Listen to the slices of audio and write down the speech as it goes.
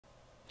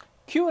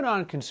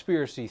QAnon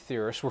conspiracy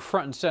theorists were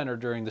front and center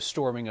during the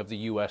storming of the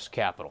U.S.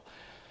 Capitol.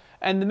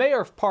 And the mayor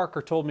of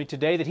Parker told me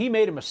today that he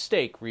made a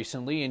mistake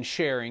recently in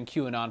sharing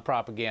QAnon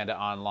propaganda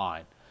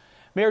online.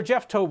 Mayor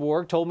Jeff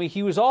Toborg told me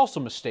he was also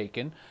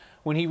mistaken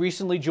when he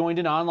recently joined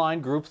an online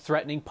group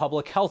threatening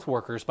public health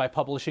workers by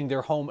publishing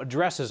their home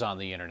addresses on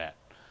the internet.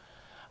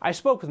 I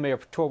spoke with Mayor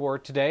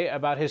Toborg today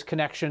about his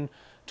connection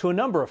to a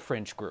number of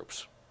fringe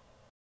groups.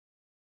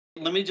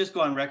 Let me just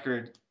go on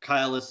record,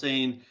 Kyle, as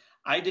saying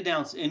I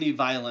denounce any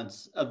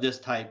violence of this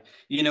type.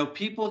 You know,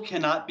 people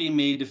cannot be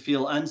made to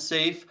feel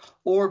unsafe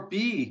or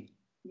be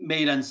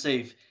made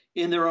unsafe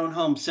in their own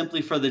home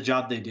simply for the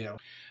job they do.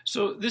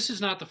 So this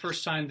is not the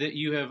first time that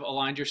you have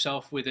aligned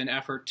yourself with an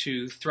effort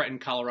to threaten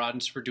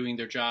Coloradans for doing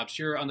their jobs.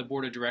 You're on the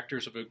board of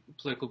directors of a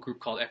political group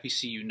called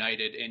FEC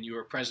United, and you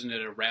were present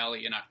at a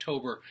rally in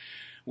October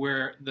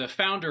where the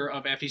founder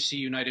of FEC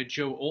United,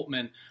 Joe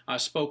Oltmann,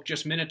 spoke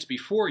just minutes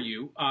before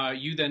you.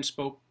 You then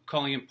spoke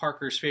calling him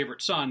Parker's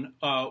favorite son.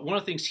 One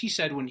of the things he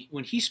said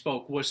when he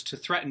spoke was to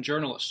threaten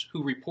journalists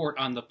who report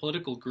on the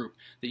political group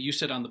that you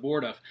sit on the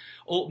board of.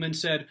 Oltmann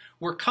said,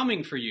 "We're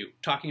coming for you,"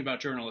 talking about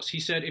journalists. He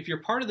said, "If you're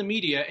part of the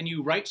media and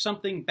you write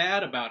something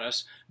bad about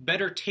us,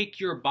 better take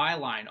your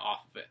byline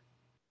off of it."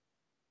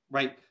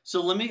 Right.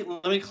 So let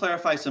me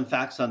clarify some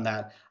facts on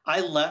that.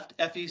 I left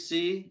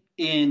FEC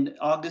in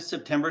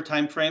August-September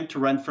timeframe to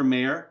run for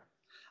mayor.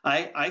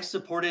 I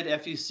supported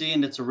FEC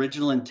in its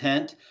original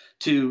intent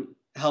to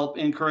help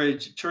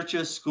encourage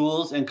churches,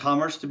 schools, and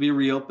commerce to be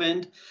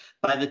reopened.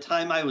 By the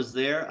time I was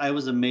there, I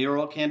was a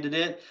mayoral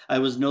candidate. I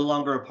was no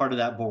longer a part of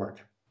that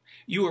board.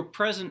 You were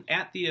present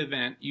at the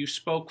event. You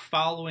spoke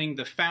following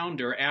the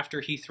founder after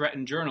he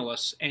threatened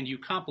journalists, and you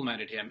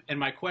complimented him. And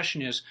my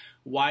question is,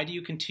 why do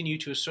you continue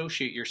to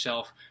associate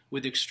yourself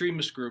with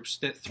extremist groups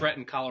that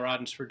threaten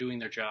Coloradans for doing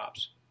their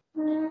jobs?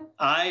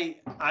 I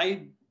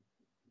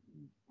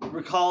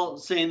recall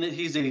saying that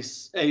he's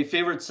a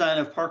favorite son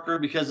of Parker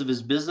because of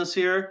his business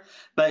here.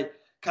 But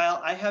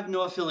Kyle, I have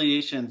no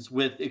affiliations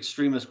with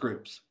extremist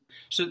groups.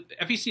 So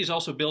FEC is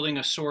also building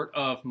a sort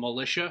of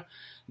militia,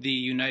 the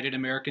United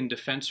American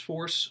Defense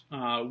Force,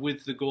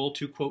 with the goal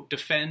to, quote,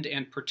 defend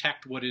and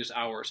protect what is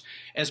ours.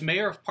 As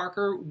mayor of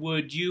Parker,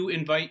 would you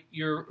invite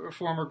your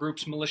former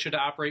group's militia to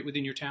operate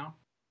within your town?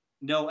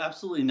 No,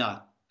 absolutely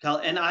not.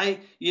 And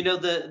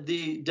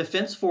the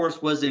Defense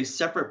Force was a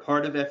separate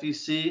part of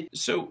FEC.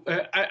 So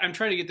I'm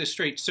trying to get this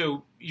straight.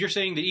 So you're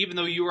saying that even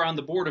though you were on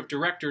the board of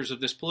directors of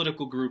this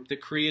political group that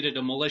created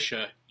a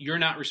militia, you're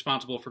not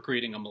responsible for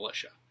creating a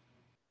militia?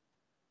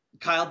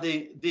 Kyle,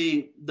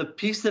 the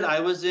piece that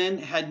I was in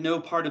had no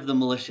part of the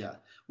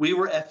militia. We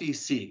were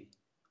FEC,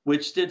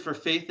 which stood for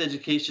Faith,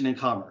 Education, and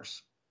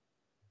Commerce.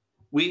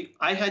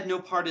 I had no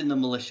part in the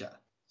militia.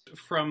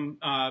 From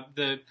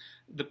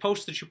the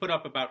post that you put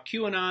up about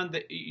QAnon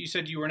that you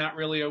said you were not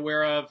really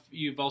aware of,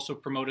 you've also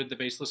promoted the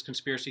baseless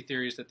conspiracy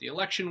theories that the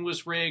election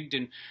was rigged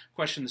and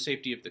questioned the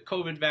safety of the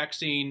COVID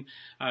vaccine,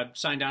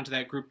 signed on to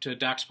that group to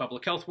dox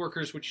public health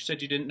workers, which you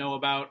said you didn't know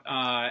about,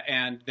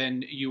 and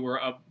then you were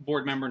a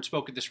board member and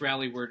spoke at this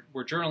rally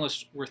where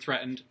journalists were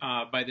threatened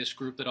by this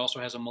group that also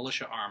has a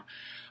militia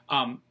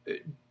arm.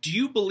 Do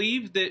you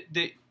believe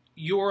that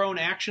your own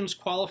actions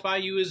qualify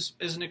you as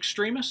an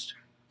extremist?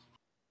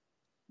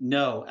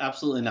 No,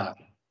 absolutely not.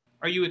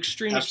 Are you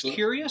extremist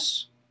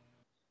curious?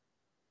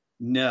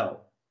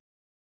 No.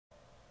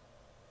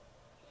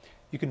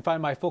 You can find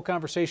my full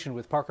conversation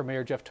with Parker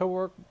Mayor Jeff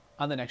Toborg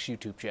on the next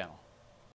YouTube channel.